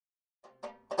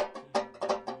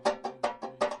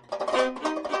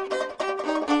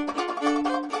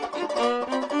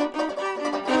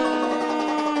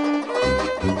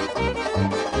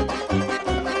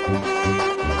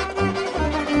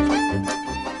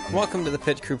Welcome to the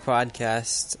Pitcrew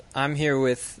Podcast. I'm here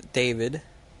with David.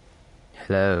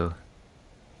 Hello.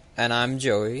 And I'm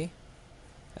Joey.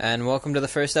 And welcome to the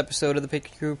first episode of the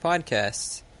Pitcrew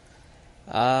Podcast.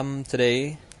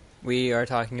 Today we are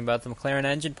talking about the McLaren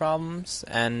engine problems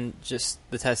and just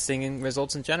the testing and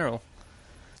results in general.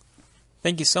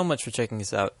 Thank you so much for checking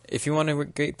us out. If you want a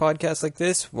great podcast like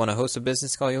this, want to host a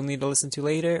business call you'll need to listen to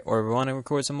later, or want to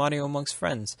record some audio amongst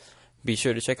friends, be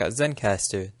sure to check out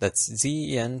Zencastr, that's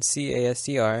Zencastr.com,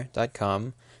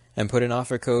 and put in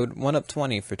offer code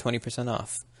 1UP20 for 20%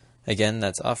 off. Again,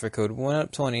 that's offer code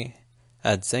 1UP20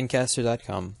 at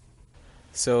Zencastr.com.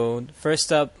 So,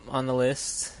 first up on the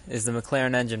list is the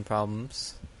McLaren engine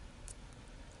problems,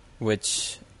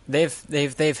 which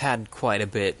they've had quite a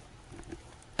bit.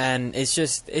 And it's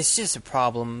just a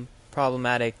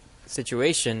problematic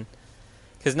situation,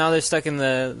 because now they're stuck in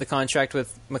the contract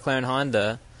with McLaren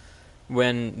Honda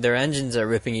when their engines are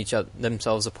ripping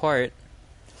themselves apart,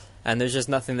 and there's just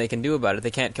nothing they can do about it. They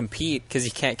can't compete because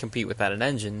you can't compete without an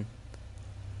engine.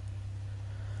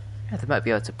 Yeah, they might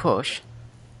be able to push.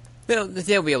 They'll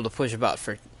be able to push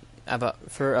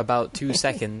for about 2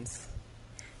 seconds.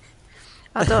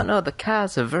 I don't know. The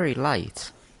cars are very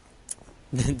light.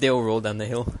 They'll roll down the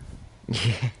hill.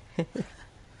 Yeah.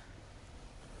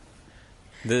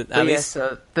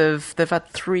 So they've had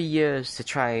 3 years to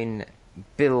try and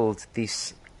build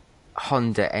this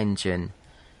Honda engine,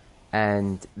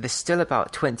 and they're still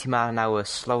about 20 mile an hour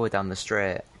slower down the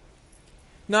straight.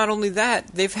 Not only that,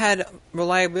 they've had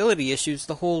reliability issues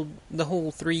the whole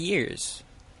 3 years.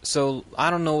 So I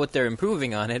don't know what they're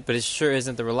improving on it, but it sure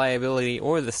isn't the reliability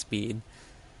or the speed.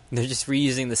 They're just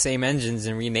reusing the same engines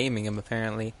and renaming them,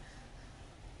 apparently.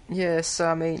 Yeah, so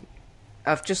I mean,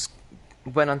 I've just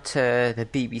went onto the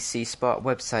BBC Sport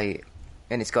website,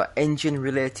 and it's got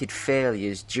engine-related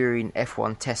failures during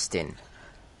F1 testing.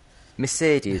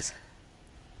 Mercedes,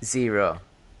 0.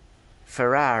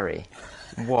 Ferrari,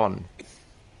 1.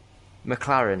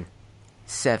 McLaren,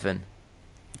 7.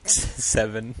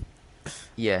 7.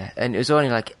 Yeah, and it was only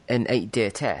like an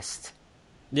 8-day test.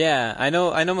 Yeah, I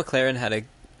know McLaren had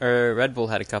Red Bull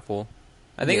had a couple.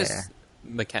 I think it was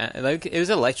it was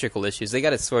electrical issues. They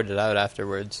got it sorted out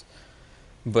afterwards.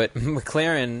 But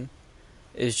McLaren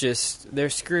is they're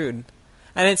screwed.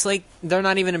 And it's like they're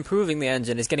not even improving the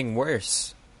engine. It's getting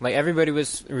worse. Like, everybody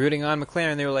was rooting on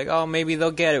McLaren. They were like, oh, maybe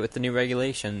they'll get it with the new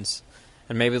regulations,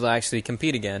 and maybe they'll actually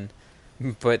compete again.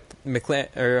 But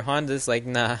Honda's like,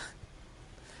 nah.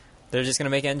 They're just going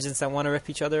to make engines that want to rip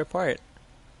each other apart.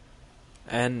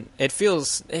 And I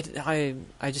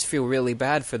just feel really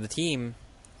bad for the team.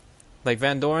 Like,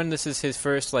 Van Dorn, this is his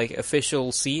first, like,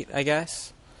 official seat, I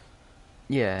guess.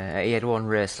 Yeah, he had one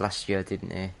race last year,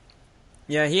 didn't he?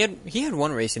 Yeah, he had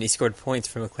one race and he scored points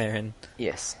for McLaren.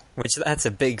 Yes. Which, that's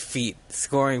a big feat,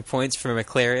 scoring points for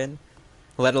McLaren,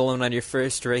 let alone on your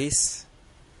first race.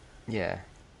 Yeah.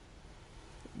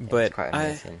 But it's quite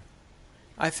amazing.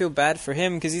 I feel bad for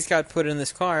him because he's got put in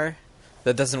this car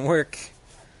that doesn't work.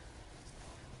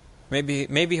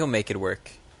 Maybe he'll make it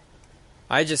work.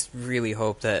 I just really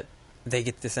hope that they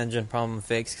get this engine problem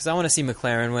fixed, because I want to see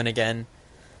McLaren win again.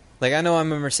 Like, I know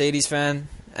I'm a Mercedes fan,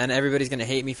 and everybody's going to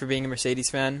hate me for being a Mercedes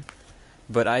fan,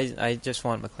 but I just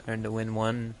want McLaren to win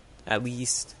one, at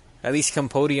least come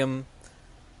podium,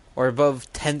 or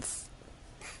above 10th.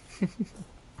 I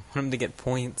want them to get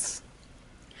points.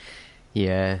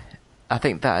 Yeah, I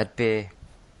think that'd be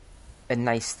a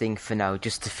nice thing for now,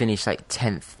 just to finish like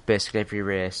 10th basically every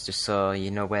race, just so you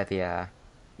know where they are.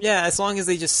 Yeah, as long as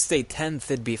they just stay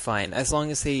 10th, it'd be fine. As long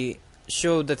as they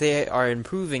showed that they are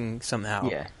improving somehow.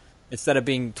 Yeah. Instead of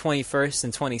being 21st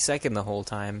and 22nd the whole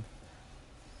time.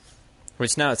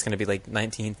 Which now it's going to be like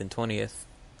 19th and 20th.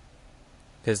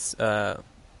 Because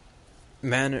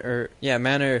Manor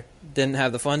didn't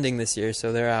have the funding this year,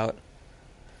 so they're out.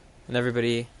 And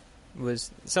everybody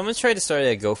someone's tried to start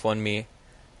a GoFundMe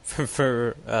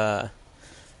for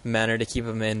Manor to keep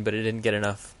them in, but it didn't get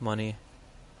enough money.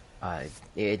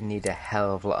 It'd need a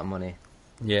hell of a lot of money.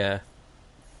 Yeah.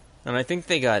 And I think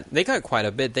they got quite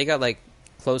a bit. They got like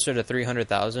closer to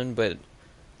 300,000, but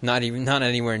not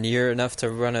anywhere near enough to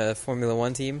run a Formula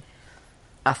 1 team.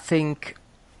 I think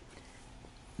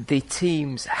the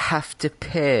teams have to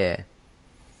pay.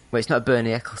 Well, it's not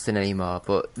Bernie Ecclestone anymore,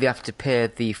 but they have to pay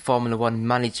the Formula 1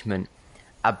 management.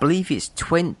 I believe it's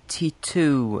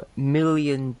 $22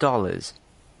 million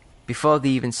before they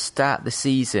even start the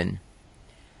season.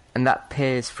 And that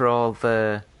pays for all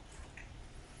the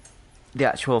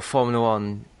actual Formula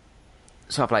 1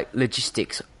 sort of like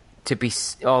logistics, to be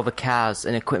all the cars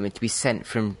and equipment to be sent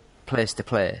from place to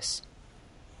place.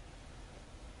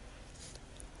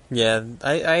 Yeah,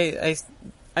 I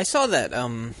I saw that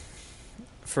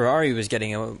Ferrari was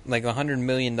getting a $100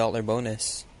 million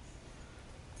bonus.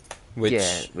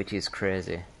 Which is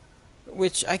crazy.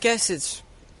 Which I guess it's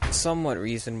somewhat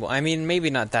reasonable. I mean, maybe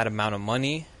not that amount of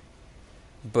money,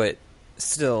 but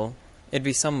still, it'd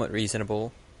be somewhat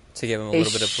reasonable to give him a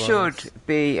little bit of bonus. It should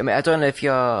be. I mean, I don't know if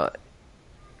you're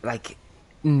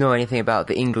know anything about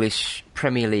the English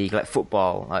Premier League, like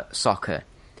football, like soccer.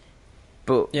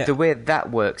 But the way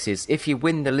that works is, if you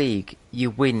win the league, you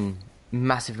win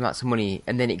massive amounts of money,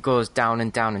 and then it goes down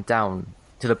and down and down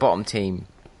to the bottom team.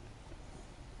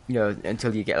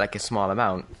 Until you get a small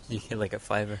amount. You get a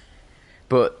 $5.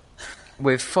 But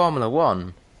with Formula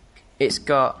One, it's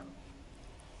got,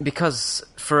 because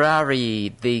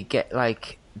Ferrari, they get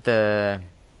the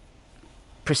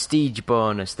prestige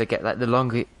bonus. They get the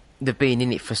longer they've been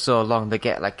in it for so long, they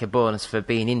get a bonus for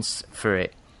being in for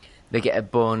it. They get a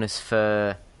bonus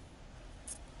for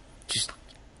just,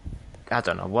 I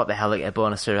don't know what the hell they get a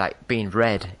bonus for, being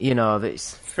red.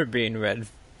 That's for being red.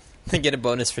 They get a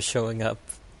bonus for showing up.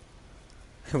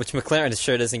 Which McLaren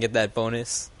sure doesn't get that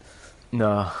bonus.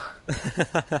 No.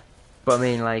 But I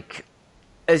mean,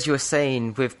 as you were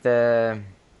saying with the...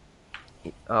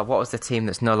 what was the team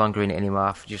that's no longer in it anymore?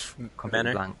 I've just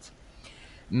completely blanked.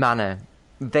 Manor.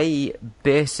 They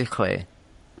basically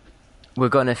were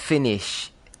going to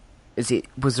finish...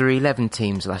 Was there 11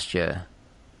 teams last year?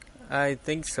 I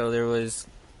think so. There was...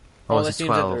 Or was it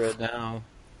 12? Right now.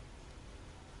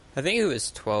 I think it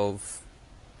was 12.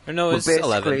 Or no, it was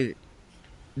 11.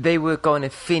 They were going to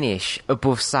finish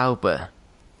above Sauber,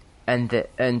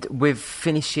 and with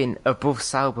finishing above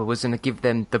Sauber was going to give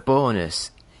them the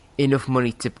bonus, enough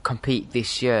money to compete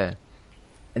this year.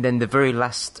 And then the very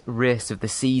last race of the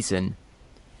season,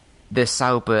 the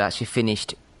Sauber actually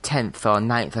finished 10th or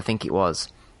 9th, I think it was,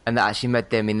 and that actually made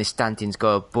them in the standings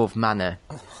go above Manor.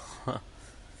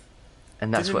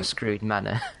 And that's what screwed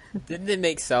Manor. Didn't it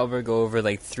make Sauber go over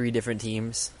 3 different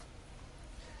teams?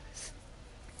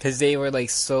 Because they were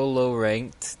so low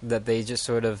ranked that they just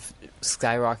sort of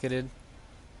skyrocketed.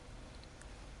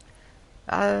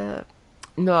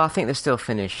 No, I think they're still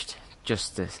finished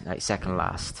just second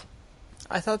last.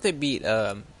 I thought they beat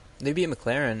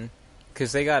McLaren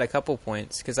because they got a couple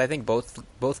points. Because I think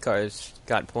both cars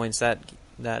got points that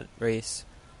race.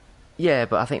 Yeah,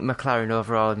 but I think McLaren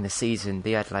overall in the season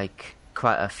they had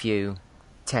quite a few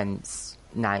 10ths,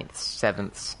 9ths,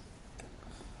 7ths.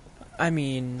 I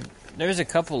mean, there's a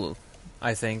couple.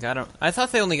 I think I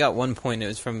thought they only got 1 point. It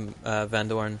was from Van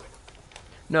Dorn.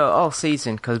 No, all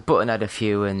season, because Button had a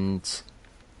few, and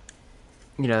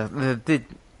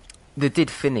they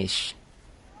did finish.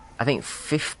 I think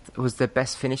 5th was the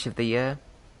best finish of the year.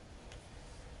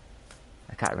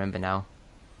 I can't remember now.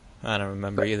 I don't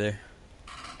remember either.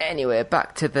 Anyway,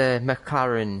 back to the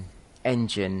McLaren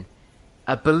engine.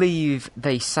 I believe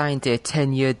they signed a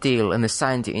 10-year deal, and they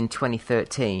signed it in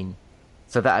 2013.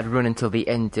 So that had run until the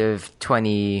end of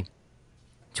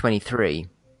 2023.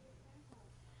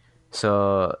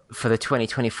 So for the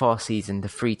 2024 season, they're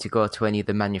free to go to any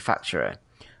other manufacturer.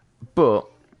 But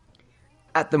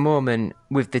at the moment,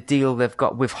 with the deal they've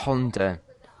got with Honda,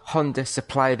 Honda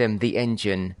supply them the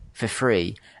engine for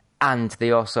free, and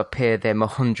they also pay them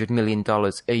 $100 million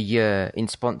a year in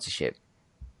sponsorship.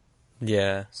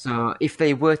 Yeah. So if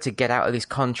they were to get out of this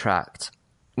contract,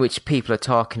 which people are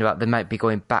talking about, they might be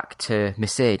going back to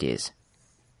Mercedes,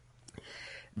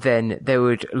 then they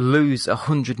would lose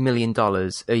 $100 million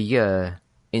a year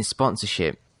in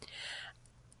sponsorship,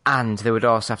 and they would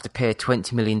also have to pay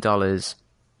 $20 million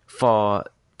for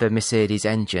the Mercedes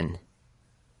engine.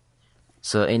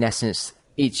 So in essence,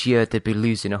 each year they'd be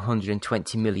losing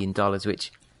 $120 million,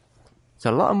 which is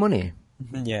a lot of money.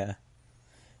 Yeah.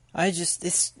 I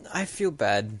feel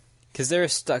bad. Because they're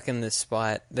stuck in this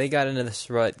spot. They got into this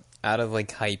rut out of,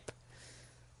 hype.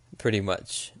 Pretty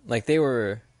much. They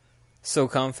were so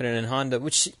confident in Honda,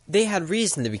 which they had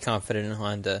reason to be confident in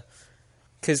Honda.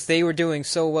 Because they were doing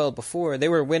so well before. They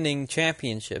were winning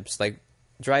championships,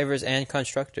 drivers and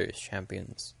constructors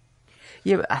champions.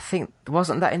 Yeah, but I think,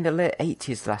 wasn't that in the late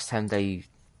 80s last time they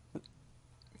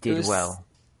did well?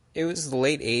 It was the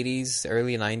late 80s,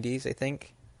 early 90s, I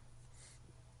think.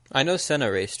 I know Senna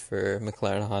raced for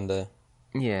McLaren Honda.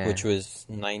 Yeah. Which was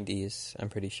 90s, I'm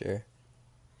pretty sure.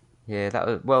 Yeah, that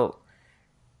was, well...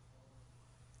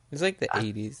 It was the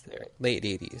 80s there, late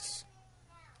 80s.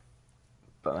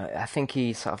 But I think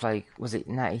he sort of was it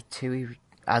 92?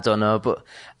 I don't know, but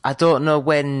I don't know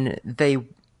when they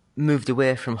moved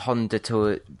away from Honda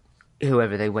to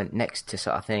whoever they went next to,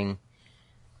 sort of thing.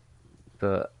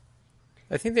 But...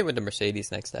 I think they went to Mercedes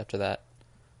next after that.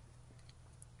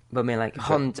 But I mean,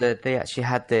 Honda, they actually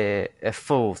had a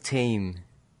full team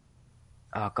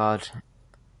Oh God,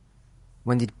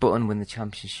 when did Button win the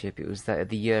championship? It was the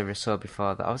year or so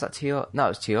before that. I was at Toyota. No, it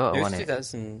was Toyota, It was wasn't it?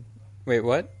 2000. Wait,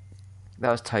 what?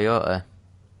 That was Toyota.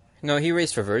 No, he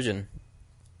raced for Virgin.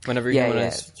 Whenever he won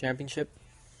his championship.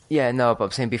 Yeah, no, but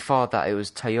I'm saying before that it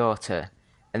was Toyota,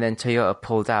 and then Toyota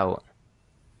pulled out,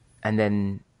 and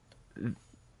then it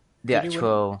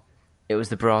was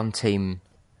the Braun team.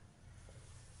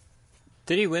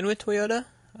 Did he win with Toyota?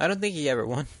 I don't think he ever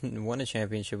won a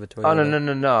championship with Toyota. Oh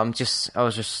no!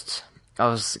 I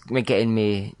was getting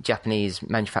me Japanese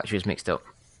manufacturers mixed up.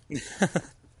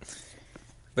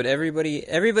 But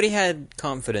everybody had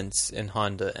confidence in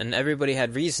Honda, and everybody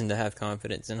had reason to have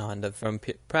confidence in Honda from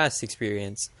past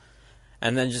experience.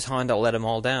 And then just Honda let them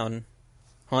all down.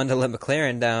 Honda let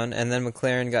McLaren down, and then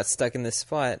McLaren got stuck in this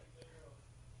spot.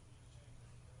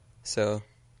 So,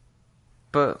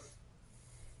 but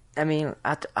I mean,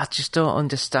 I just don't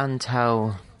understand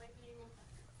how,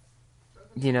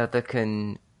 they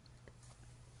can.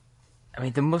 I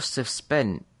mean, they must have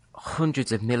spent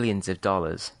hundreds of millions of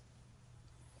dollars.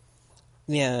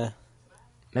 Yeah.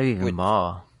 Maybe even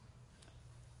more.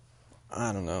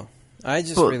 I don't know. I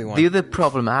just but really want... The other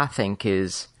problem, I think,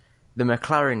 is the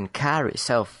McLaren car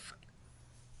itself.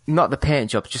 Not the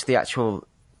paint job, just the actual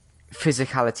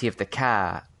physicality of the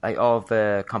car, like all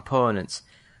the components.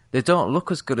 They don't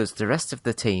look as good as the rest of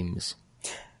the teams.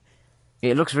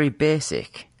 It looks very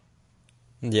basic.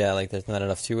 Yeah, like there's not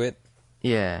enough to it.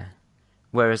 Yeah.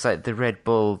 Whereas like the Red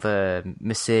Bull, the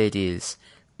Mercedes,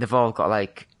 they've all got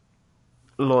like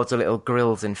loads of little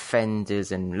grills and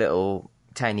fenders and little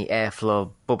tiny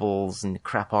airflow bubbles and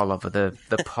crap all over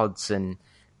the pods and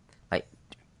like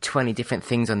 20 different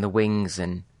things on the wings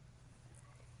and...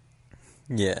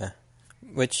 Yeah.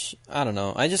 Which, I don't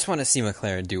know. I just want to see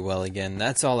McLaren do well again.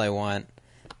 That's all I want.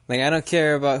 Like, I don't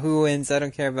care about who wins. I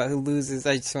don't care about who loses.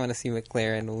 I just want to see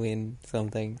McLaren win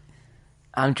something.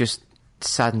 I'm just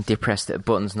sad and depressed that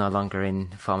Button's no longer in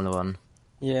Formula 1.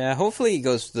 Yeah, hopefully he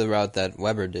goes the route that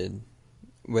Webber did.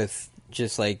 With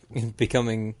just, like,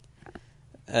 becoming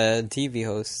a TV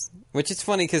host. Which is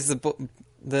funny, because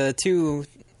the two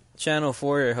Channel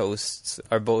 4 hosts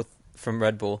are both from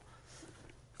Red Bull.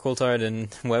 Coulthard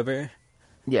and Webber.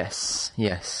 Yes.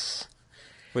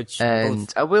 Both...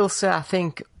 I will say, I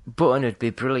think Button would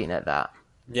be brilliant at that.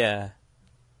 Yeah.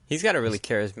 He's got a really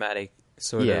charismatic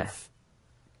sort of...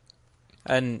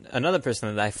 And another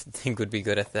person that I think would be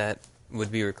good at that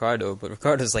would be Ricciardo, but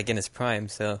Ricciardo's like in his prime,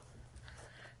 so...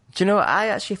 Do you know what? I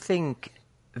actually think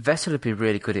Vettel would be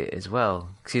really good at it as well,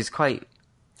 because he's quite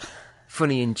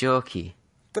funny and jokey.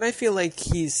 But I feel like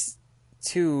he's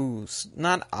too...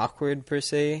 not awkward, per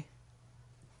se,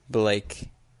 but like...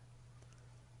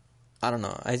 I don't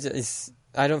know. I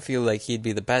don't feel like he'd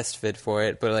be the best fit for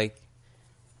it, but like...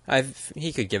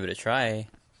 he could give it a try.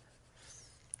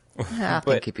 Yeah, I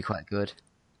think he'd be quite good.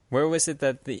 Where was it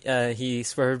that he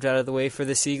swerved out of the way for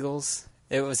the seagulls?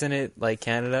 It wasn't it like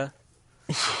Canada?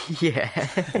 Yeah.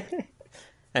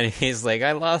 And he's like,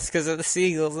 I lost because of the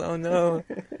seagulls. Oh no.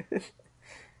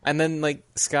 And then like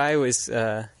Sky was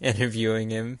interviewing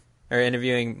him or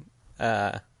interviewing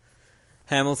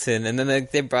Hamilton, and then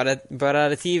they brought out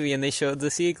a TV and they showed the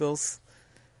seagulls.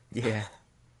 Yeah.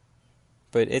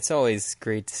 But it's always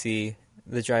great to see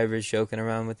the drivers joking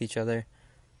around with each other.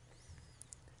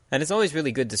 And it's always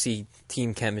really good to see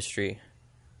team chemistry.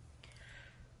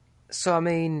 So, I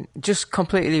mean, just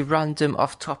completely random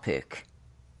off topic.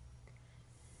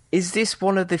 Is this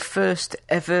one of the first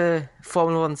ever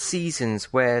Formula 1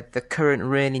 seasons where the current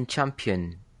reigning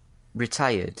champion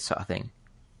retired, sort of thing?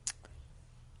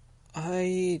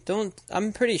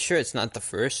 I'm pretty sure it's not the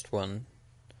first one.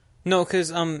 No,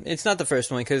 because it's not the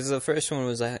first one, because the first one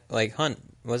was like Hunt,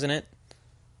 wasn't it?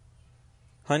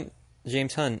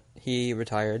 James Hunt, he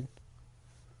retired.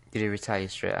 Did he retire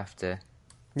straight after?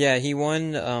 Yeah, he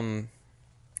won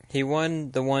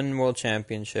the one world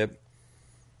championship.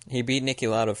 He beat Niki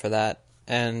Lauda for that,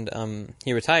 and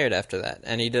he retired after that,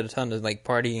 and he did a ton of like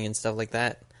partying and stuff like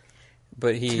that.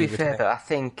 But to be fair, though, I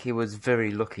think he was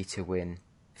very lucky to win.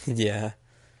 Yeah,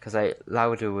 because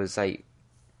Lauda was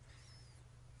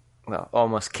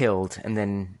almost killed, and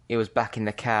then he was back in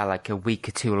the car like a week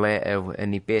or two later,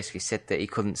 and he basically said that he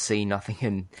couldn't see nothing,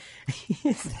 and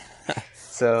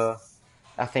so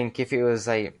I think if it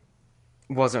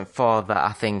wasn't for that,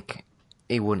 I think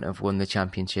he wouldn't have won the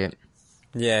championship.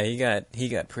 Yeah, he got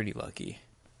pretty lucky.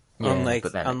 Yeah, unlike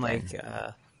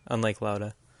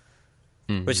Lauda.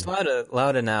 Mm-hmm. Which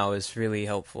Lauda now is really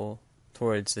helpful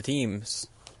towards the teams.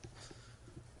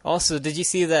 Also, did you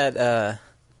see that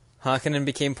Hakkinen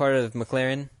became part of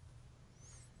McLaren?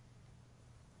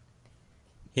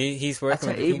 He's working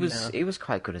with the team now. He was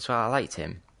quite good as well. I liked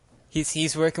him.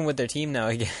 He's working with their team now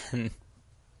again.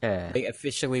 Yeah. Like,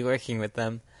 officially working with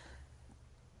them.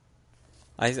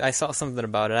 I saw something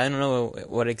about it. I don't know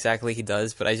what exactly he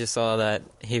does, but I just saw that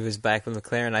he was back with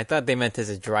McLaren. I thought they meant as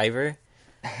a driver.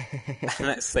 And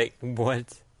I was like,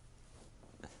 what?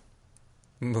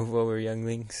 Move over,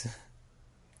 younglings.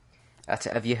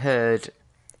 Have you heard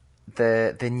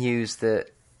the news that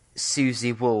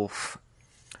Susie Wolf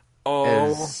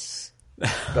has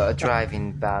got a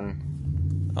driving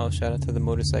ban? Oh, shout out to the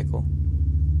motorcycle.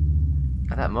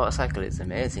 Oh, that motorcycle is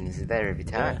amazing. Is it there every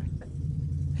time?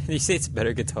 Yeah. You say it's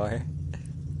better guitar.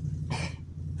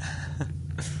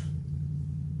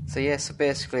 So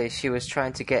basically she was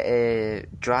trying to get a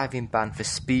driving ban for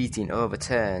speeding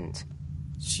overturned.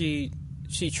 She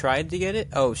tried to get it?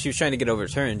 Oh, she was trying to get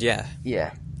overturned, yeah.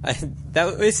 Yeah.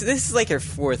 This is like her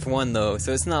fourth one, though,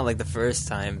 so it's not like the first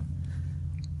time.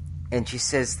 And she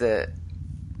says that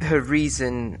her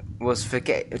reason was for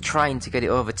trying to get it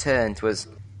overturned was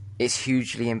it's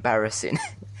hugely embarrassing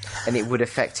and it would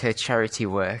affect her charity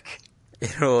work.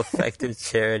 It'll affect her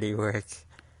charity work.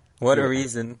 What a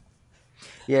reason.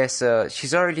 Yeah, so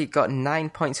she's already got 9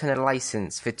 points on her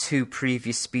licence for 2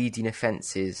 previous speeding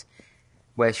offences,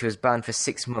 where she was banned for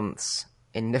 6 months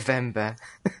in November.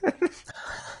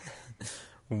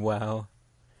 Wow.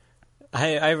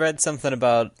 I read something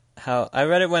about how... I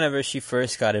read it whenever she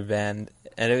first got it banned,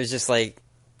 and it was just like,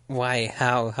 why?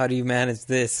 How do you manage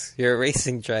this? You're a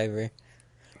racing driver.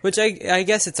 Which I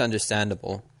guess it's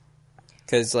understandable.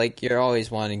 Because, like, you're always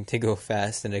wanting to go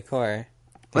fast in a car.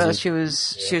 Well, she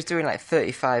was doing like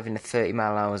 35 in a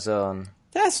 30-mile-an-hour zone.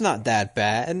 That's not that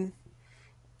bad.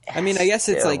 I mean, I guess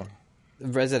it's like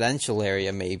residential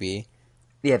area, maybe.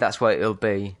 Yeah, that's what it'll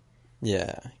be.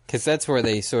 Yeah, because that's where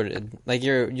they sort of... Like,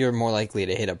 you're more likely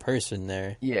to hit a person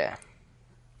there. Yeah.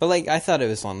 But, like, I thought it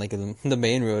was on, like, the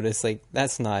main road. It's like,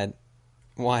 that's not...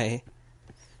 Why?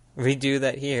 We do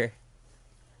that here.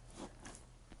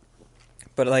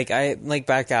 But, like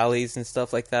back alleys and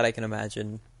stuff like that, I can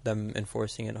imagine them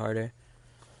enforcing it harder.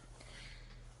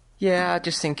 Yeah, I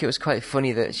just think it was quite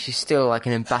funny that she's still, like,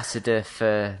 an ambassador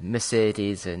for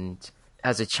Mercedes and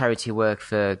has a charity work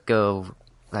for girl,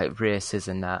 like, races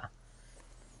and that.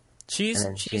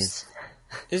 Isn't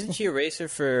she a racer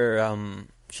for,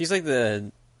 she's like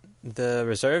the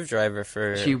reserve driver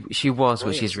for... She was,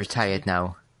 but she's retired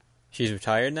now. She's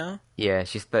retired now? Yeah,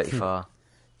 she's 34.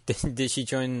 Did she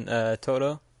join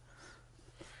Toto?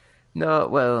 No,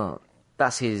 well,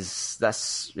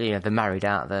 they're married,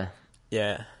 aren't they?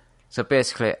 Yeah. So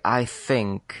basically, I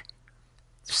think,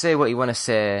 say what you want to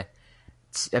say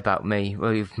about me,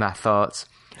 well, my thoughts.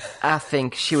 I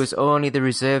think she was only the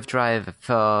reserve driver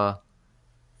for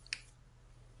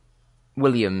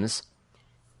Williams,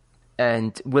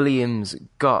 and Williams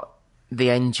got the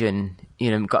engine,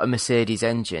 got a Mercedes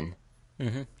engine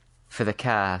for the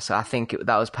car. So I think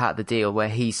that was part of the deal where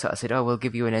he sort of said, "Oh, we'll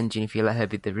give you an engine if you let her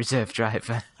be the reserve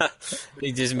driver."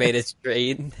 He just made it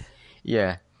straight.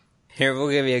 Yeah. Here,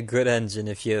 we'll give you a good engine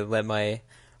if you let my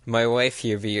wife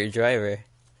here be your driver.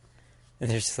 And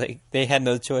they're just like, they had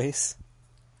no choice.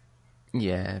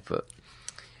 Yeah, but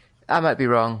I might be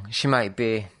wrong. She might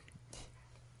be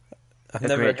a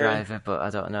great driver, but I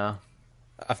don't know.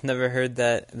 I've never heard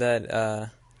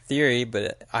that theory,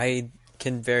 but I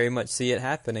can very much see it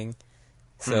happening.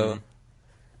 So,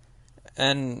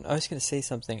 and I was going to say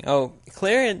something. Oh,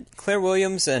 Claire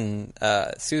Williams and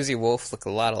Susie Wolf look a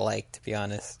lot alike, to be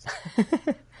honest.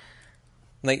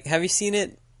 Like, have you seen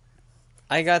it?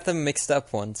 I got them mixed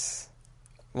up once,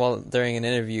 during an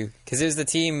interview, because it was the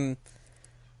team,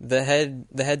 the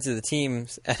heads of the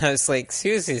teams, and I was like,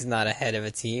 Susie's not a head of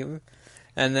a team,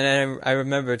 and then I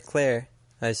remembered Claire.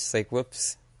 I was just like,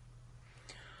 whoops.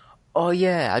 Oh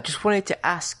yeah, I just wanted to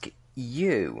ask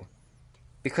you,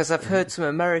 because I've heard some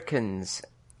Americans,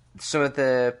 some of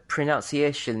the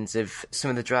pronunciations of some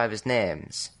of the drivers'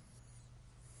 names.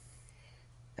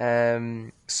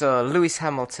 So Lewis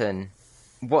Hamilton,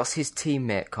 what's his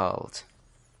teammate called?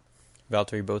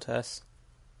 Valtteri Bottas.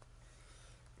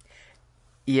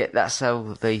 Yeah, that's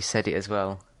how they said it as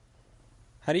well.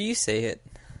 How do you say it?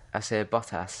 I say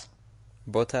Bottas.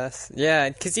 Bottas? Yeah,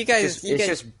 because you guys...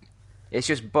 It's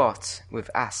just bot with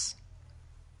ass.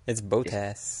 It's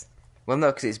Bottas. Well, no,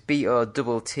 because it's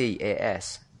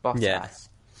Bottas. Bottas. Yeah.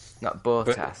 Not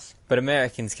Bottas. But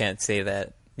Americans can't say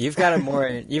that. You've got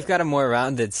a more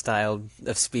rounded style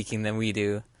of speaking than we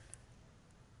do.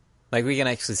 Like, we can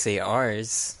actually say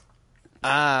ours.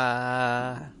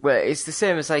 Well, it's the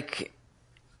same as, like,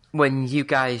 when you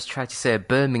guys try to say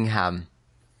Birmingham.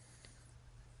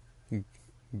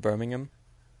 Birmingham?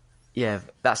 Yeah,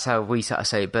 that's how we sort of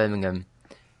say it, Birmingham.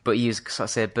 But you sort of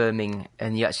say Birmingham,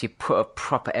 and you actually put a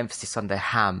proper emphasis on the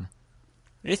ham.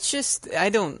 It's just I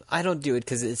don't do it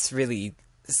because it's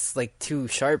like too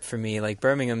sharp for me. Like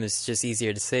Birmingham is just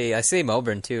easier to say. I say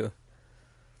Melbourne too.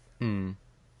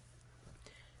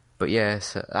 But yeah,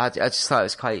 so I just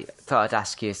thought thought I'd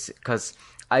ask you because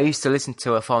I used to listen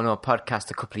to a Formula 1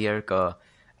 podcast a couple of years ago,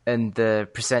 and the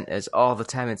presenters all the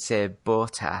time would say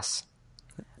Bottas.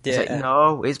 Yeah. It's like,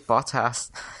 no, it's Bottas.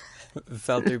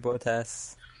 Valtteri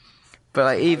Bottas. But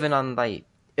like even on like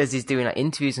as he's doing like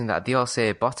interviews and that, they all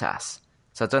say Bottas.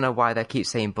 So I don't know why they keep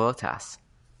saying Bottas.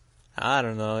 I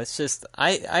don't know. It's just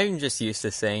I'm just used to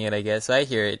saying it. I guess I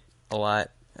hear it a lot.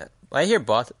 I hear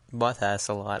Bottas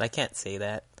a lot. I can't say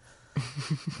that.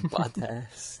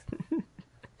 Bottas.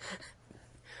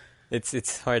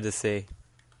 It's hard to say.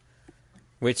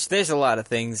 Which there's a lot of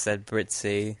things that Brits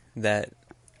say that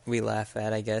we laugh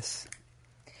at, I guess.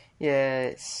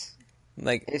 Yeah,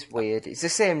 like it's weird. It's the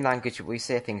same language, but we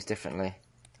say things differently.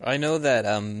 I know that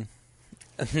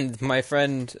my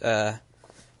friend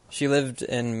she lived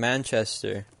in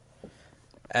Manchester,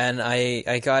 and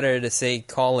I got her to say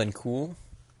 "call" and "cool,"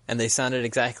 and they sounded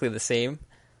exactly the same.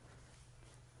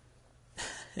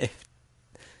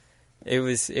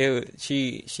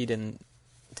 She didn't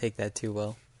take that too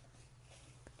well.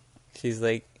 She's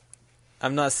like,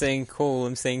 I'm not saying coal,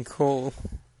 I'm saying coal.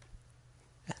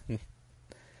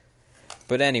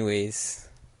 But anyways,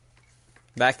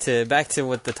 back to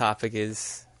what the topic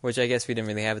is, which I guess we didn't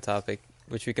really have a topic,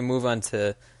 which we can move on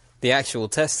to the actual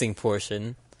testing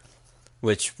portion,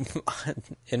 which,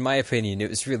 in my opinion, it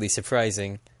was really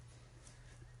surprising.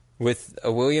 With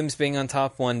Williams being on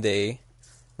top one day,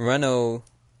 Renault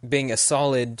being a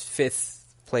solid 5th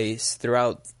place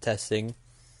throughout testing,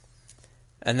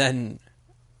 and then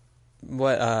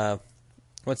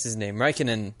what's his name?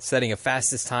 Raikkonen setting a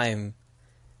fastest time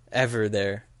ever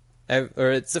there,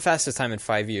 or it's the fastest time in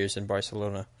 5 years in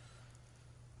Barcelona.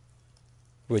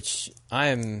 Which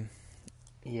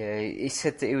Yeah, he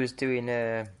said that he was doing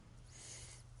a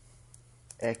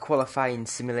qualifying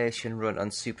simulation run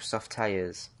on super soft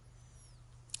tyres.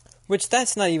 Which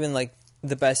that's not even like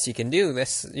the best you can do.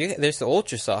 There's the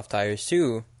ultra soft tires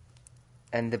too.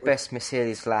 And the best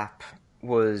Mercedes lap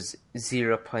was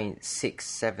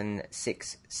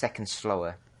 0.676 seconds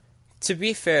slower. To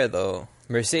be fair though,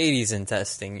 Mercedes in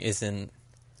testing isn't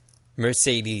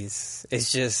Mercedes.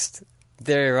 It's just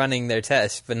they're running their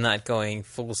test but not going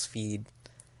full speed.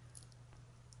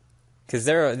 Because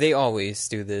they always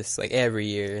do this. Like every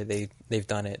year they've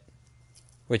done it.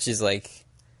 Which is like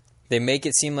they make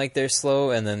it seem like they're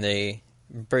slow and then they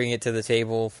bring it to the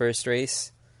table first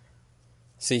race.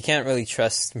 So you can't really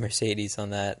trust Mercedes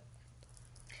on that.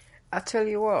 I tell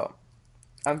you what,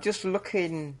 I'm just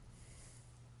looking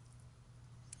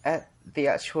at the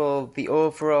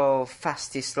overall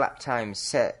fastest lap time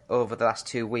set over the last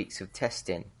 2 weeks of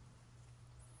testing.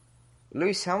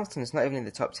 Lewis Hamilton's not even in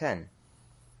the top 10.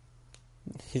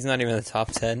 He's not even in the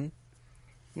top 10?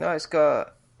 No, it's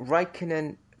got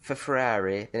Raikkonen for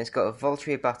Ferrari, then it's got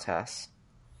Valtteri Bottas,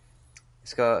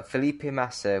 it's got Felipe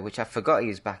Massa, which I forgot he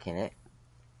was back in it,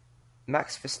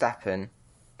 Max Verstappen,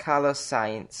 Carlos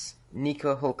Sainz,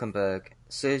 Nico Hülkenberg,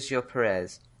 Sergio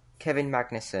Perez, Kevin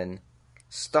Magnussen,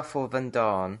 Stoffel Van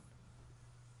Dorn,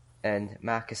 and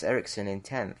Marcus Ericsson in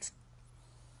 10th.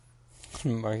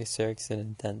 Marcus Ericsson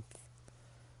in 10th.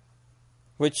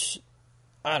 Which,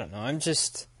 I don't know,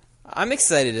 I'm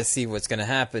excited to see what's going to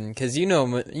happen, because you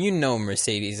know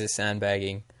Mercedes is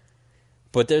sandbagging.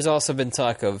 But there's also been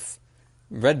talk of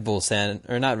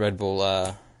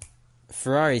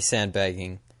Ferrari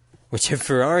sandbagging. Which if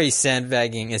Ferrari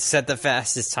sandbagging is set the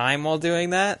fastest time while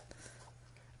doing that,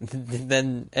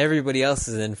 then everybody else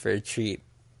is in for a treat.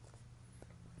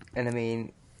 And I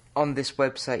mean, on this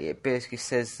website it basically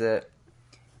says that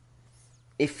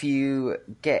if you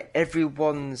get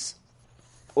everyone's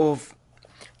do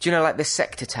you know like the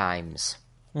sector times?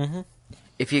 Mm-hmm.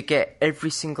 If you get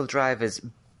every single driver's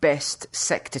best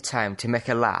sector time to make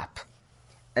a lap,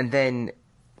 and then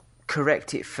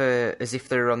correct it for as if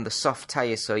they're on the soft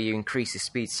tyre, so you increase the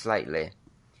speed slightly.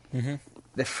 Mm-hmm.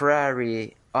 The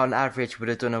Ferrari, on average, would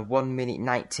have done a 1 minute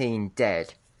 19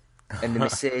 dead, and the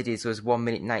Mercedes was 1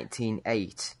 minute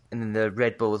 19.8, and then the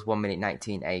Red Bull was 1 minute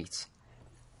 19.8.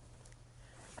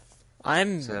 I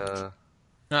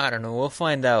don't know, we'll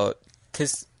find out.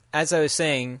 Because, as I was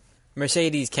saying,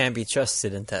 Mercedes can't be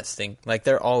trusted in testing. Like,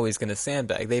 they're always going to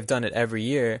sandbag. They've done it every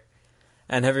year.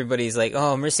 And everybody's like,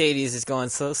 oh, Mercedes is going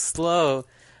so slow.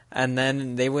 And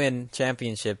then they win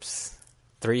championships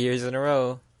 3 years in a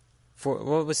row.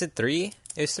 What was it, 3?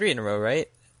 It was 3 in a row, right?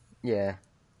 Yeah.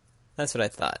 That's what I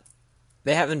thought.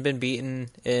 they haven't been beaten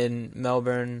in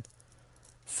Melbourne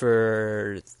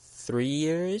for 3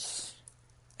 years,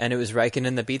 and it was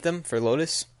Raikkonen that beat them for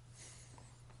Lotus.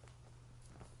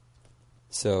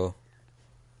 So,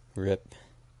 rip.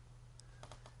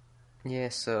 Yeah,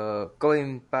 so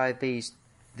going by the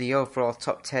overall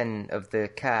top 10 of the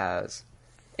cars,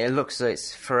 it looks like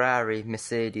it's Ferrari,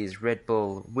 Mercedes, Red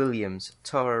Bull, Williams,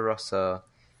 Toro Rosso,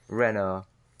 Renault,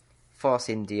 Force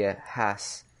India,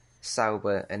 Haas,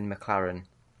 Sauber, and McLaren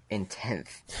in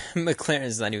 10th.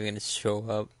 McLaren's not even going to show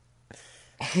up.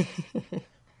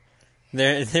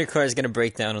 Their car is going to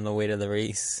break down on the way to the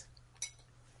race.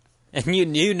 And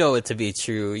you know it to be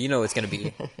true. You know it's going to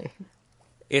be.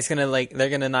 It's going to, like, they're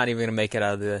going to not even going to make it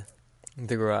out of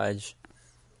the garage.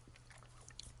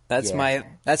 That's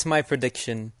my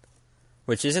prediction.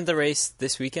 Which isn't the race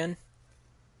this weekend?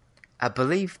 I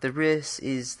believe the race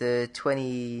is the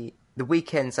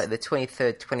weekend's like the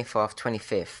 23rd, 24th,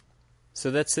 25th.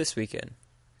 So that's this weekend.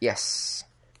 Yes.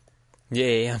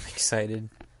 Yay, I'm excited.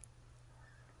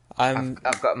 I've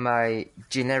got my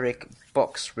generic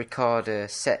box recorder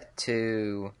set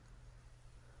to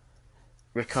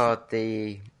record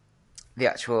the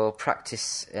actual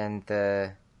practice and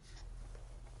so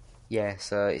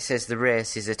it says the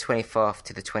race is the 24th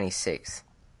to the 26th.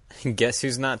 Guess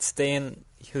who's not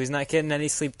getting any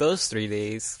sleep those 3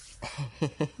 days?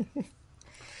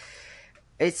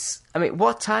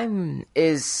 What time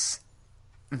is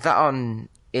that on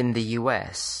in the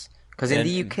US? Because in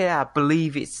the UK, I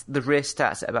believe the race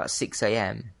starts at about 6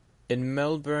 a.m. In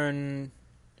Melbourne,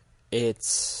 I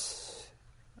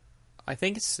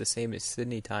think it's the same as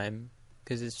Sydney time,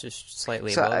 because it's just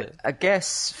slightly above it. I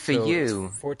guess for you,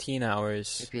 it's 14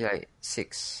 hours. It'd be like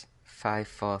 6, 5,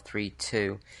 4, 3,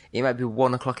 2. It might be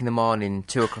 1 o'clock in the morning,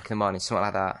 2 o'clock in the morning, something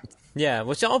like that. Yeah,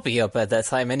 which I'll be up at that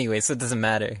time anyway, so it doesn't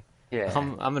matter. Yeah,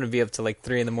 I'm going to be up to like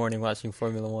 3 in the morning watching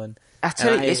Formula 1. I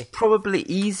tell you, it's probably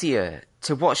easier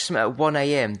to watch something at 1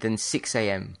 a.m. than 6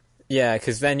 a.m. Yeah,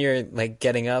 because then you're like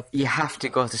getting up. You have to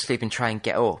go to sleep and try and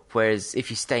get up, whereas if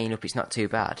you're staying up, it's not too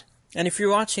bad. And if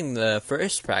you're watching the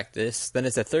first practice, then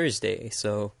it's a Thursday,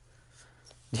 so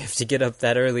you have to get up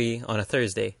that early on a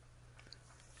Thursday.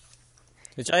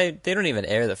 Which they don't even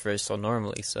air the first one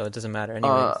normally, so it doesn't matter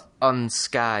anyways. On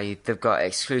Sky, they've got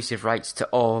exclusive rights to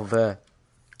all the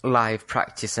live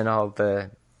practice and all the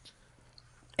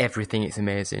everything. It's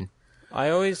amazing. I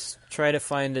always try to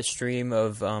find a stream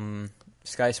of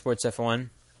Sky Sports F1.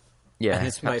 Yeah, and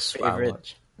it's my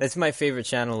favorite. It's my favorite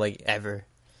channel like ever.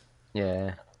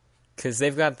 Yeah, because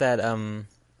they've got that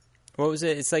what was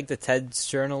it? It's like the Ted's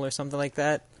Journal or something like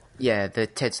that. Yeah, the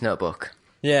Ted's Notebook.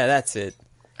 Yeah, that's it.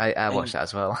 I watched that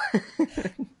as well.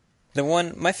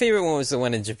 My favorite one was the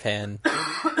one in Japan.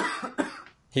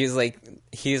 He was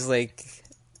like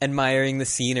admiring the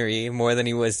scenery more than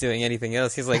he was doing anything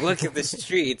else. He's like, look at this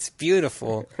tree, it's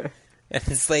beautiful. And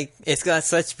it's like, it's got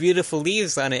such beautiful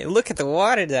leaves on it. Look at the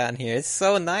water down here, it's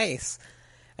so nice.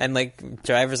 And like,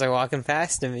 drivers are walking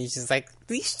past him, and he's just like,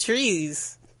 these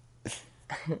trees.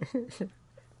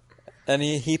 And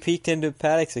he peeked into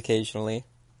paddocks occasionally.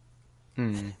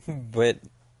 But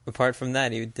apart from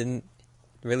that, he didn't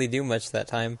really do much that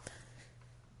time.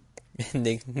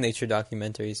 Nature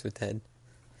documentaries with Ted.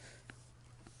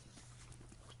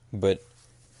 But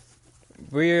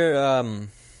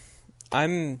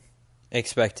I'm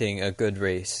expecting a good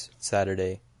race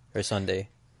Saturday or Sunday.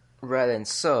 Right then,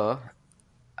 so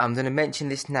I'm going to mention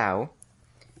this now,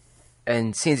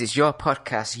 and since it's your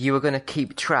podcast, you are going to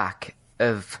keep track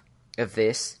of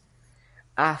this.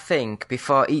 I think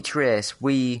before each race,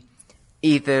 we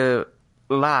either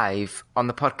live on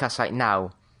the podcast right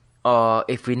now, or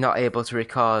if we're not able to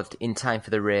record in time for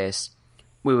the race,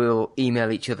 we will email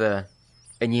each other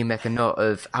and you make a note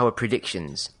of our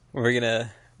predictions. What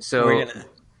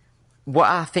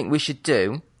I think we should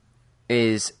do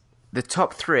is the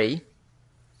top 3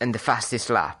 and the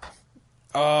fastest lap.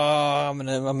 Oh, I'm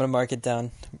gonna mark it down,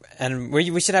 and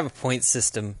we should have a point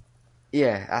system.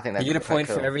 Yeah, I think that's you get a point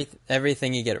cool. for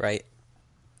everything you get right.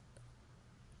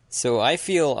 So I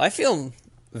feel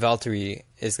Valtteri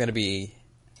is gonna be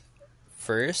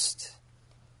first,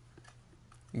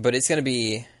 but it's gonna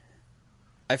be.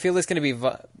 I feel it's gonna be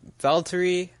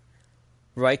Valtteri,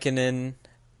 Raikkonen,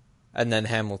 and then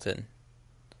Hamilton.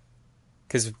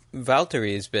 Because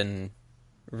Valtteri has been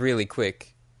really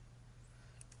quick.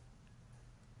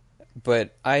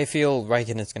 But I feel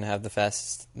Raikkonen's going to have the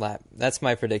fastest lap. That's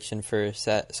my prediction for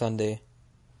Sunday.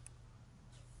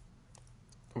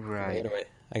 Right.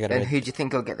 I got it. And who do you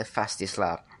think will get the fastest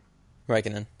lap?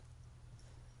 Raikkonen.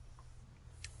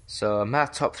 So my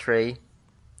top 3.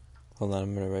 Hold on,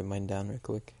 I'm going to write mine down real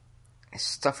quick.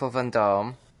 Stoffel van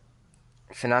Dorm.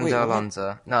 Fernando Wait, what?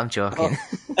 Alonso. No, I'm joking.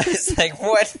 Oh. It's like,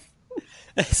 what?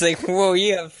 It's like, whoa,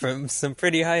 you have from some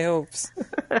pretty high hopes.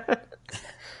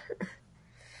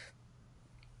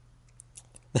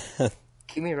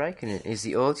 Kimi Räikkönen is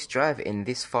the oldest driver in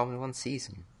this Formula 1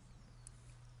 season.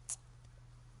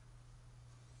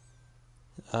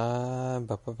 Ba,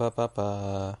 ba, ba, ba,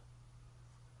 ba.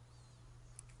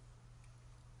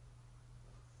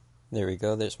 There we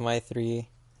go. There's my 3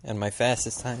 and my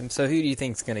fastest time. So who do you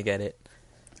think's gonna get it?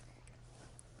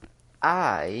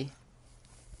 I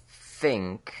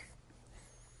think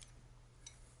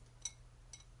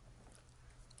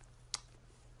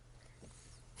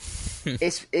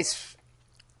it's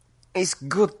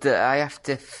good that I have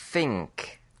to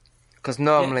think, because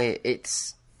normally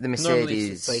it's the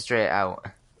Mercedes like, straight out.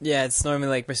 Yeah, it's normally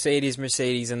like Mercedes,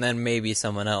 and then maybe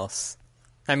someone else.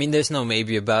 I mean, there's no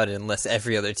maybe about it unless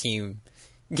every other team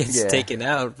gets taken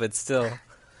out, but still.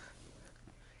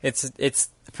 It's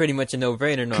pretty much a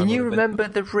no-brainer normally. Can you remember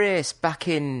the race back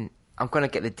in, I'm going to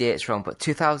get the dates wrong, but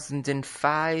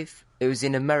 2005? It was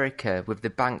in America with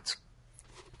the banked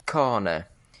corner,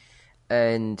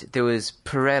 and there was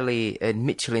Pirelli and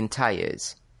Michelin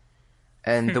tyres,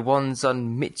 and the ones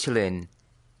on Michelin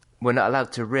were not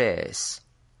allowed to race,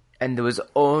 and there was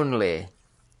only,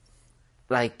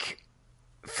 like,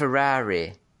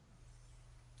 Ferrari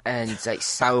and, like,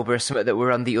 Sauber or something that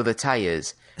were on the other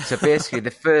tyres. So basically,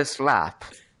 the first lap,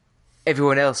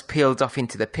 everyone else peeled off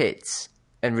into the pits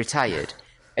and retired,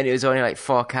 and it was only like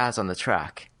 4 cars on the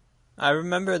track. I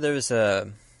remember there was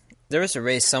a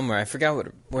race somewhere. I forgot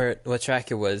what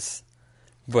track it was,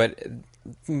 but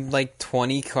like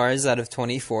 20 cars out of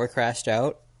 24 crashed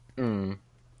out, and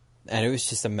it was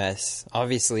just a mess.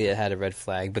 Obviously, it had a red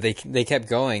flag, but they kept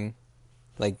going,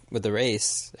 like with the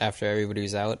race after everybody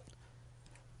was out.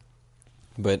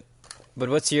 But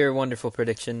what's your wonderful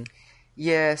prediction?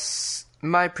 Yes,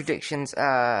 my predictions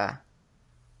are...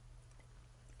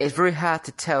 It's very hard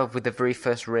to tell with the very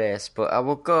first race, but I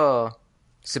will go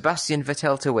Sebastian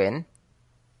Vettel to win.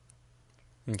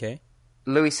 Okay.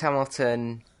 Lewis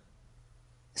Hamilton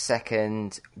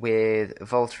second, with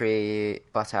Valtteri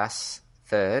Bottas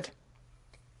third.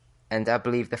 And I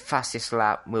believe the fastest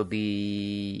lap will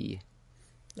be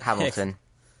Hamilton.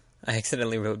 I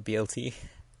accidentally wrote BLT.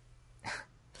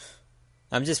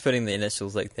 I'm just putting the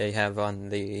initials like they have on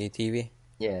the TV.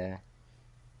 Yeah.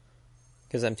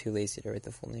 Because I'm too lazy to write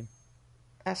the full name.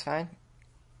 That's fine.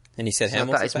 And you said so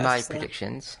Hamilton. That is my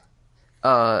predictions.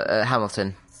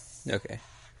 Hamilton. Okay.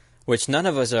 Which none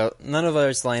of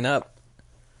ours line up.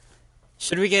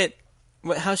 Should we get...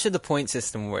 How should the point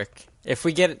system work? If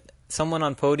we get someone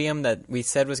on podium that we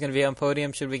said was going to be on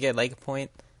podium, should we get like a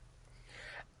point?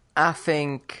 I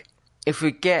think if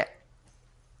we get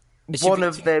one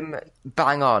of them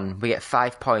bang on, we get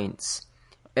 5 points.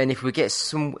 And if we get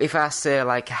if I say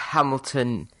like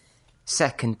Hamilton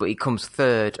second, but he comes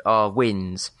third or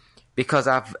wins, because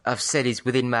I've said he's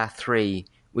within my 3,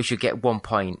 we should get 1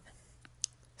 point.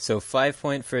 So 5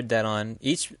 points for dead on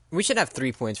each. We should have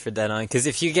 3 points for dead on, because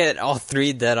if you get all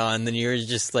 3 dead on, then you're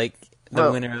just like the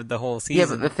winner of the whole season. Yeah,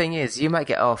 but the thing is, you might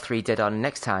get all 3 dead on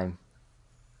next time.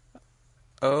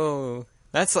 Oh,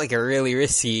 that's like a really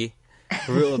risky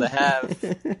rule to have.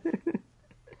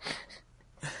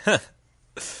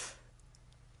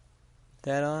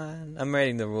 Dead on. I'm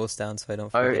writing the rules down so I don't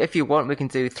forget. Or if you want, we can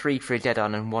do 3 for a dead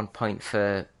on and 1 point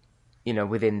for,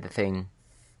 within the thing.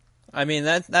 I mean,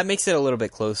 that makes it a little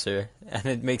bit closer, and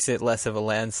it makes it less of a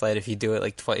landslide if you do it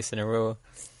like twice in a row.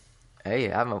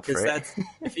 Hey, I'm up for it.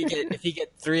 If you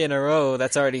get 3 in a row,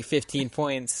 that's already 15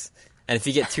 points, and if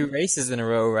you get 2 races in a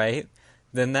row, right,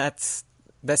 then that's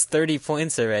 30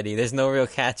 points already. There's no real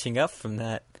catching up from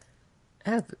that.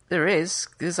 Yeah, there is.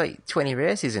 There's like 20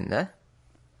 races in there.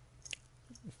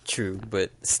 True,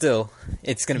 but still,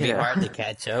 it's going to be hard to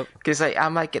catch up. Because I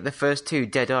might get the first 2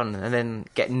 dead on and then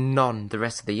get none the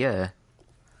rest of the year.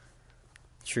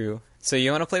 True. So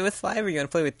you want to play with 5 or you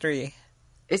want to play with 3?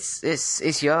 It's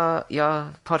your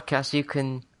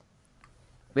podcast.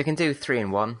 We can do 3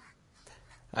 and 1.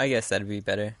 I guess that'd be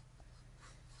better.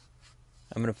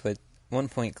 I'm going to put 1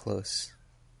 point close.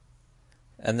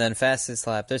 And then fastest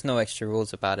lap, there's no extra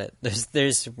rules about it.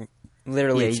 There's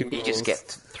literally 2 rules. You just get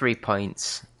 3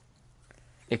 points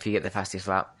if you get the fastest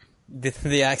lap.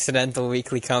 The accidental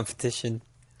weekly competition.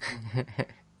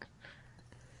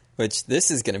 Which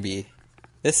this is going to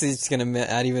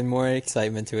add even more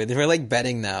excitement to it. We're like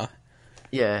betting now.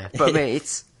 Yeah, but I mean,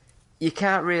 you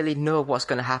can't really know what's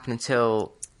going to happen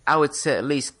until, I would say, at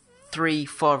least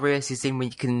 3-4 races in when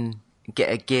you can get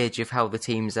a gauge of how the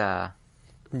teams are.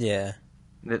 Yeah.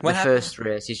 The first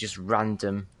race is just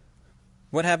random.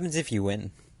 What happens if you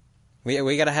win?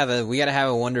 We gotta have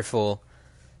a wonderful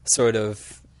sort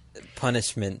of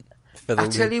punishment for the. I'll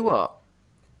tell you what.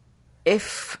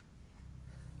 If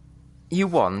you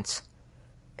want,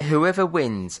 whoever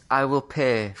wins, I will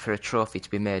pay for a trophy to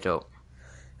be made up.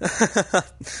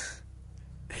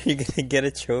 You're gonna get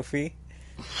a trophy?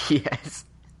 Yes.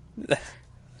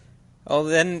 Oh,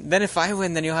 then if I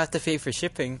win, then you'll have to pay for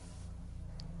shipping.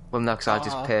 Well, no, because I'll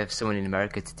just pay for someone in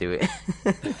America to do it.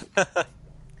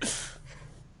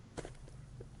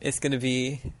 It's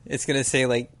gonna say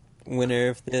like winner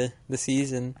of the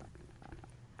season,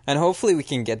 and hopefully we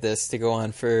can get this to go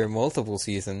on for multiple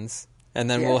seasons, and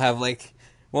then we'll have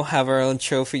our own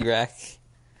trophy rack.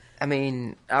 I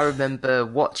mean, I remember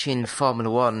watching Formula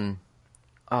One.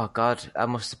 Oh God, I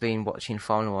must have been watching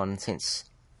Formula One since.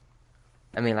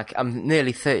 I mean, like, I'm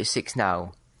nearly 36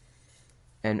 now,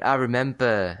 and I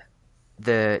remember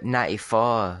the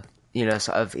 '94,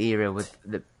 sort of era with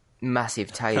the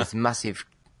massive tyres, massive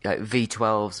like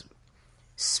V12s,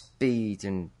 speed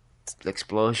and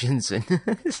explosions and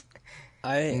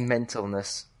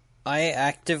mentalness. I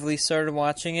actively started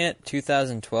watching it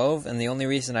 2012, and the only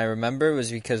reason I remember was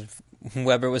because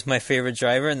Webber was my favorite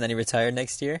driver, and then he retired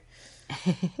next year.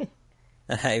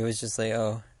 And I was just like,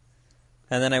 oh.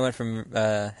 And then I went from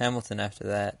Hamilton after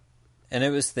that. And it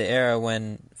was the era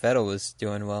when Vettel was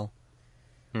doing well.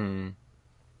 I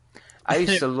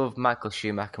used to love Michael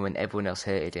Schumacher when everyone else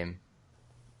hated him.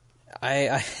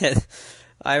 I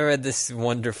read this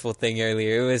wonderful thing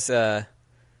earlier. It was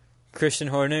Christian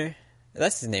Horner.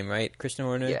 That's his name, right? Christian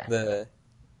Horner, yeah. The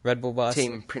Red Bull boss.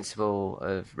 Team principal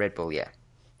of Red Bull, yeah.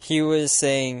 He was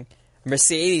saying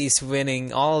Mercedes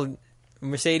winning a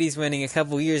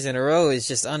couple years in a row is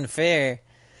just unfair.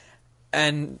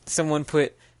 And someone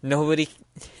put, nobody,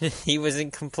 he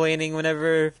wasn't complaining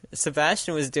whenever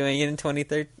Sebastian was doing it in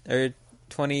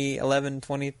 2011,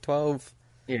 2012.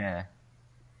 Yeah.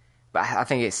 But I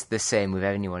think it's the same with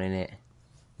anyone, in it?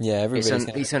 Yeah, everybody's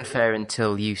it's unfair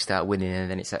until you start winning, and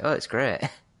then it's like, oh, it's great.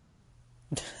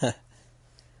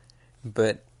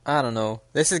 But, I don't know.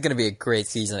 This is going to be a great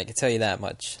season, I can tell you that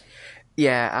much.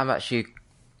 Yeah, I'm actually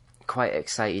quite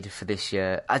excited for this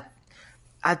year. I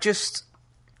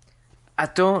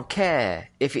don't care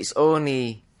if it's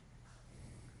only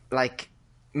like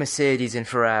Mercedes and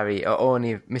Ferrari, or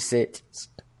only Mercedes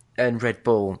and Red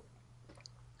Bull.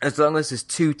 As long as there's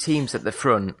two teams at the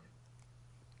front,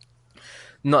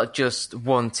 not just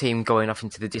one team going off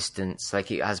into the distance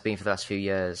like it has been for the last few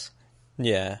years.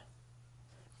 Yeah.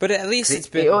 But at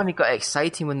least it only got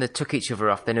exciting when they took each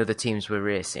other off, then other teams were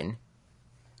racing.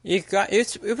 It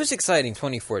was exciting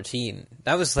 2014.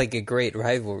 That was like a great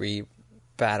rivalry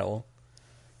battle.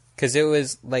 Because it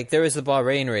was like, there was the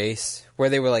Bahrain race where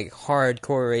they were like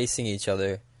hardcore racing each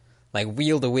other. Like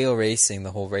wheel to wheel racing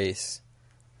the whole race.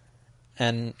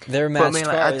 And their matched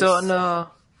cars.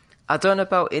 I don't know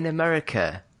about in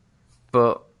America,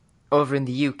 but over in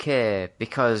the UK,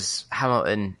 because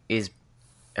Hamilton is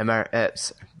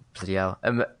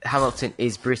Hamilton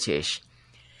is British,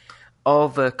 all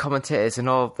the commentators and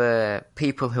all the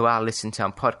people who I listen to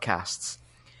on podcasts,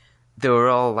 they were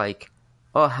all like,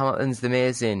 oh, Hamilton's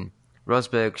amazing,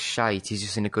 Rosberg's shite, he's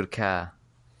just in a good car.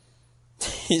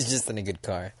 He's just in a good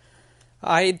car.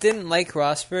 I didn't like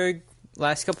Rosberg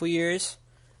last couple years,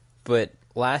 but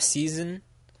last season,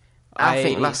 I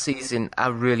think last season I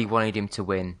really wanted him to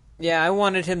win. Yeah, I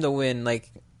wanted him to win.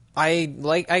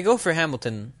 I go for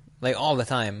Hamilton like all the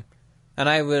time, and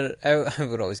I would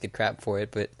always get crap for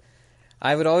it, but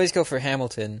I would always go for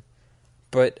Hamilton.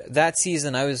 But that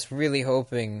season, I was really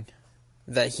hoping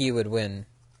that he would win,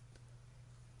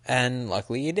 and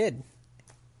luckily he did,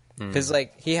 because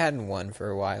he hadn't won for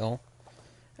a while,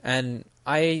 and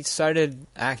I started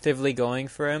actively going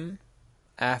for him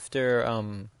after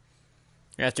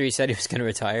he said he was going to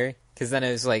retire, because then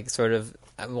it was like sort of,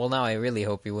 well, now I really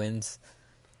hope he wins,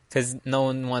 because no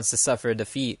one wants to suffer a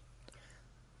defeat.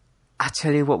 I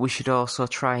tell you what we should also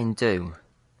try and do.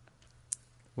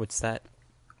 What's that?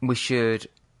 We should...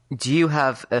 Do you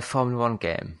have a Formula 1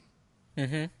 game?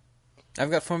 Mm-hmm.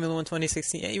 I've got Formula 1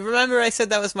 2016. You remember I said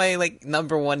that was my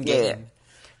number one game?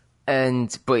 Yeah.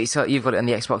 But you've got it on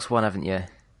the Xbox One, haven't you?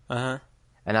 Uh-huh.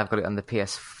 And I've got it on the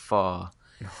PS4.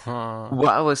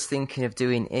 What I was thinking of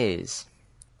doing is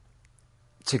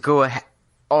to go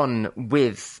on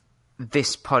with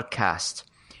this podcast.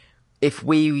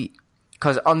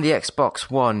 Because on the Xbox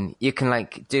One, you can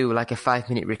do a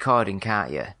 5-minute recording,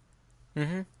 can't you?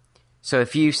 Mm-hmm. So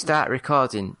if you start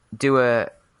recording, do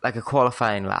a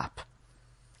qualifying lap,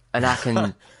 and I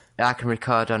can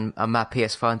record on my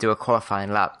PS4 and do a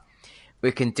qualifying lap.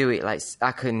 We can do it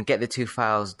I can get the two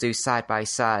files, do side by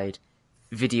side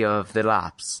video of the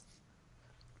laps,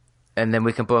 and then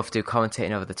we can both do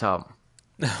commentating over the top.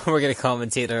 We're going to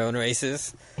commentate our own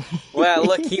races. Well,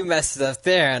 look, he messed up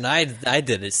there, and I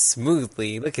did it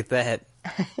smoothly. Look at that.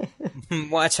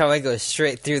 Watch how I go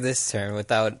straight through this turn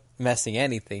without messing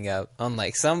anything up,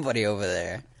 unlike somebody over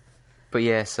there. But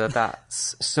yeah, so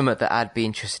that's something that I'd be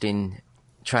interested in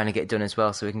trying to get done as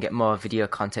well, so we can get more video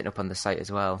content up on the site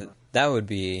as well. That would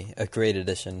be a great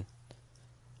addition.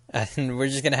 And we're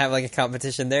just going to have like a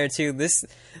competition there too. This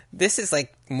is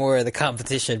like more of the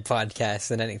competition podcast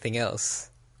than anything else.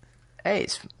 Hey,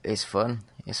 it's fun.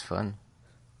 It's fun.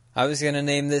 I was going to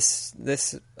name this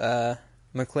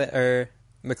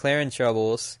McLaren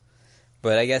Troubles,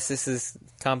 but I guess this is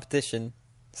competition.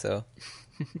 So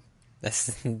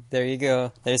there you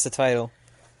go. There's the title.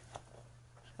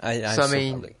 I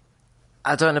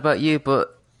don't know about you,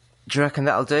 but do you reckon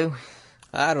that'll do?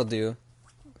 That'll do.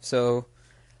 So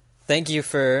thank you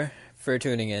for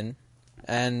tuning in,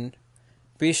 and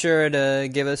be sure to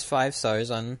give us 5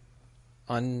 stars on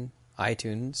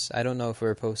iTunes. I don't know if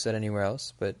we're posted anywhere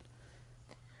else, but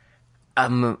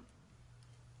I'm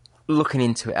looking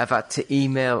into it. I've had to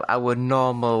email our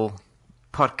normal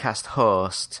podcast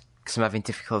host because I'm having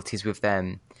difficulties with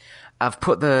them. I've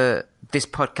put this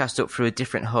podcast up through a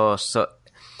different host, so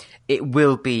it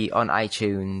will be on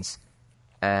iTunes.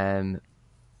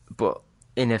 But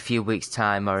in a few weeks'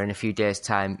 time or in a few days'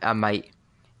 time, I might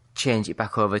change it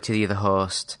back over to the other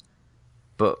host.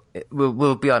 But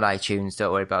we'll be on iTunes,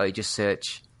 don't worry about it. Just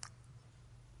search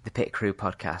the Pitcrew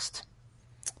Podcast.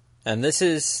 And this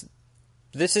is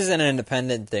an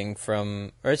independent thing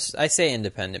from, or I say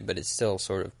independent, but it's still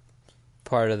sort of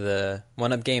part of the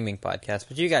One Up Gaming podcast.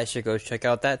 But you guys should go check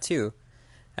out that too,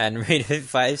 and rate it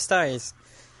 5 stars.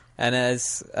 And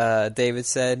as David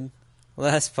said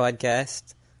last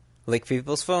podcast, lick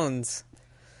people's phones.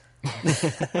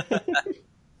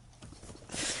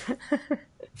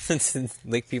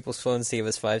 Lick people's phones to give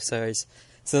us 5 stars.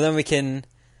 So then we can,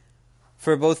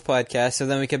 for both podcasts, so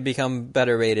then we can become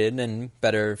better rated and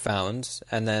better found.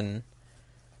 And then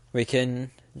we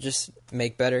can just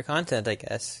make better content, I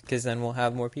guess. Because then we'll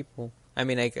have more people. I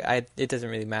mean, it doesn't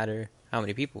really matter how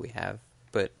many people we have.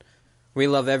 But we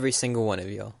love every single one of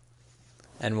you.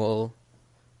 And we'll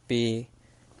be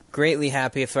greatly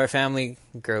happy if our family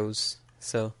grows.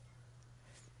 So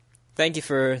thank you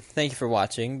for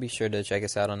watching. Be sure to check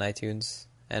us out on iTunes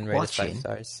and rate us 5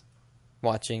 stars.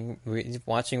 Watching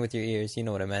with your ears. You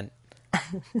know what I meant.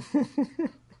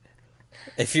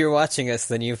 If you're watching us,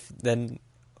 then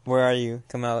where are you?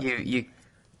 Come out. You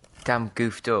damn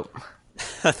goofed up.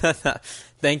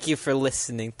 Thank you for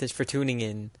listening. For tuning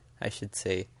in, I should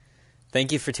say.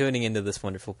 Thank you for tuning into this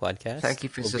wonderful podcast. Thank you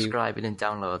for subscribing and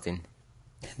downloading.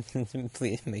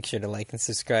 Please make sure to like and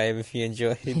subscribe if you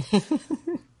enjoyed.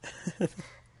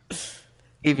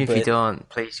 Even if you don't,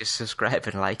 please just subscribe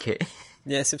and like it.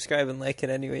 Yeah, subscribe and like it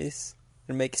anyways.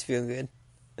 It'll make us feel good.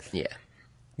 Yeah.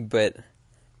 But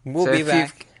we'll be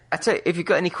back. I tell you, if you've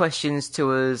got any questions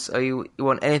to us, or you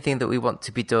want anything that we want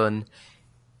to be done,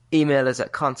 email us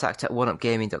at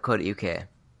contact@oneupgaming.co.uk.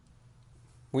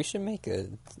 We should make a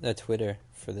Twitter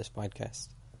for this podcast.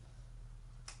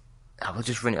 I will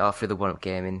just run it off through the One Up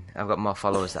Gaming. I've got more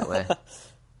followers that way.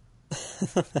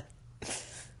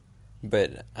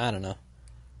 But I don't know.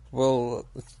 Well,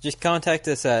 just contact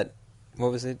us at,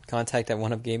 what was it?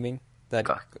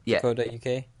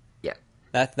 contact@oneupgaming.co.uk. Yeah.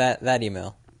 That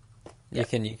email. Yeah.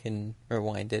 You can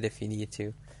rewind it if you need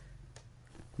to.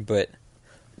 But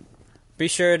be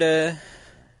sure to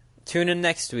tune in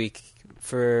next week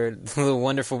for the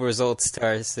wonderful results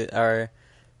to our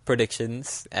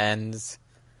predictions and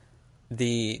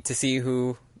to see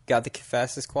who got the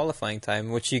fastest qualifying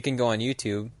time, which you can go on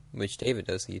YouTube, which David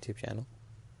does, the YouTube channel.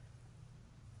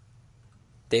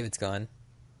 David's gone.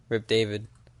 Rip David.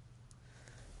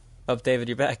 Oh, David,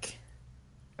 you're back.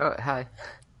 Oh, hi.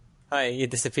 Hi, you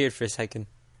disappeared for a second.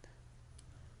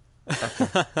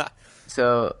 Okay.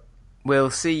 So, we'll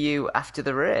see you after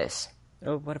the race.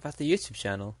 Oh, what about the YouTube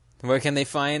channel? Where can they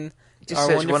find Just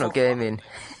search One Up Gaming.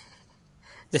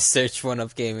 Just search One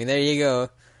Up Gaming. There you go.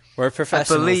 We're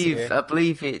professionals here. I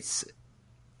believe it's...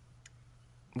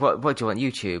 What do you want,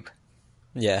 YouTube?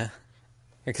 Yeah.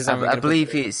 Because I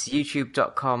believe it's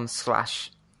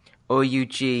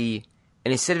youtube.com/OUG,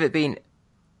 and instead of it being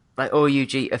like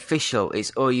OUG official,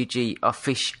 it's OUG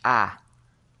official,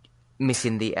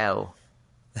 missing the L.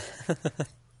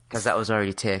 Because that was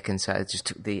already taken, so I just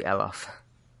took the L off.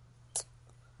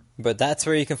 But that's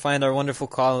where you can find our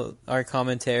wonderful our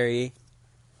commentary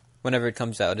whenever it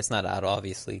comes out. It's not out,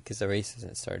 obviously, because the race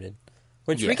hasn't started.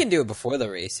 Which we can do it before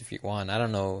the race if you want. I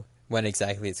don't know when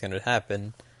exactly it's going to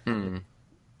happen.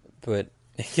 But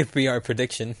it could be our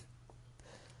prediction.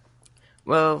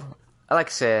 Well, like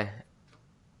I say,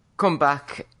 come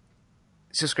back,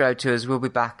 subscribe to us. We'll be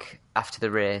back after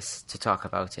the race to talk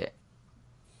about it.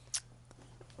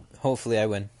 Hopefully I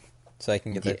win, so I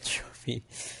can get that trophy.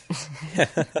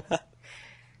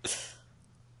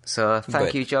 So,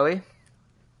 thank you, Joey.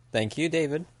 Thank you,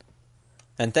 David.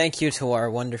 And thank you to our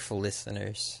wonderful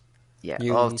listeners. Yeah,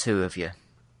 all 2 of you.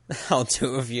 All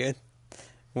 2 of you.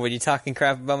 Were you talking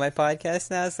crap about my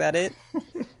podcast now? Is that it?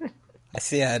 I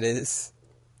see how it is.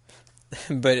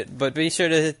 But be sure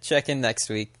to check in next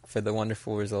week for the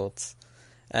wonderful results.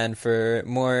 And for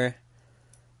more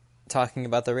talking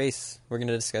about the race. We're going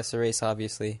to discuss the race,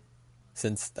 obviously,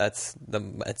 since that's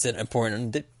an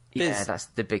important biz. Yeah, that's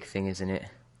the big thing, isn't it?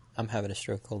 I'm having a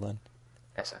stroke. Hold on.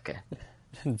 That's okay.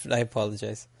 I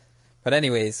apologize. But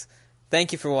anyways,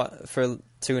 thank you for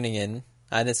tuning in.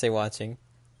 I didn't say watching.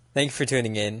 Thank you for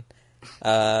tuning in.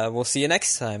 We'll see you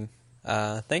next time.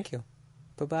 Thank you.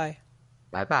 Bye-bye.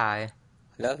 Bye-bye.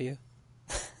 Love you.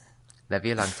 Love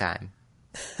you a long time.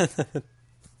 That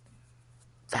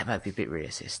might be a bit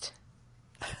racist.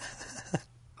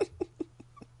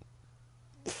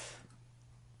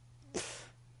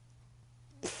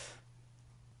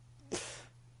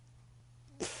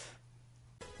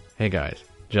 Hey guys,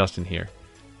 Justin here.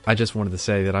 I just wanted to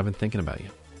say that I've been thinking about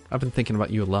you. I've been thinking about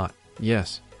you a lot.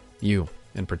 Yes, you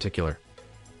in particular,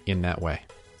 in that way.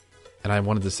 And I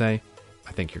wanted to say,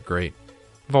 I think you're great.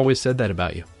 I've always said that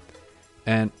about you.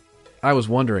 And I was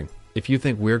wondering, if you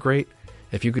think we're great,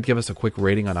 if you could give us a quick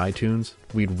rating on iTunes,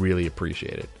 we'd really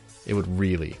appreciate it. It would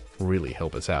really, really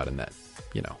help us out in that,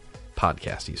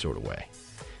 podcasty sort of way.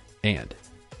 And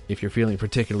if you're feeling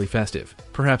particularly festive,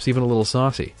 perhaps even a little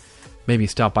saucy, maybe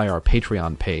stop by our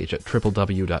Patreon page at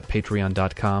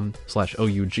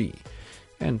www.patreon.com/OUG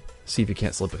and see if you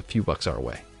can't slip a few bucks our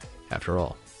way. After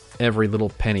all, every little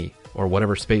penny or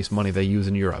whatever space money they use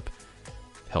in Europe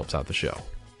helps out the show.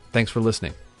 Thanks for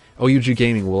listening. OUG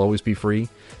Gaming will always be free,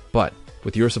 but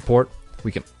with your support,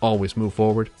 we can always move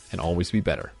forward and always be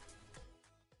better.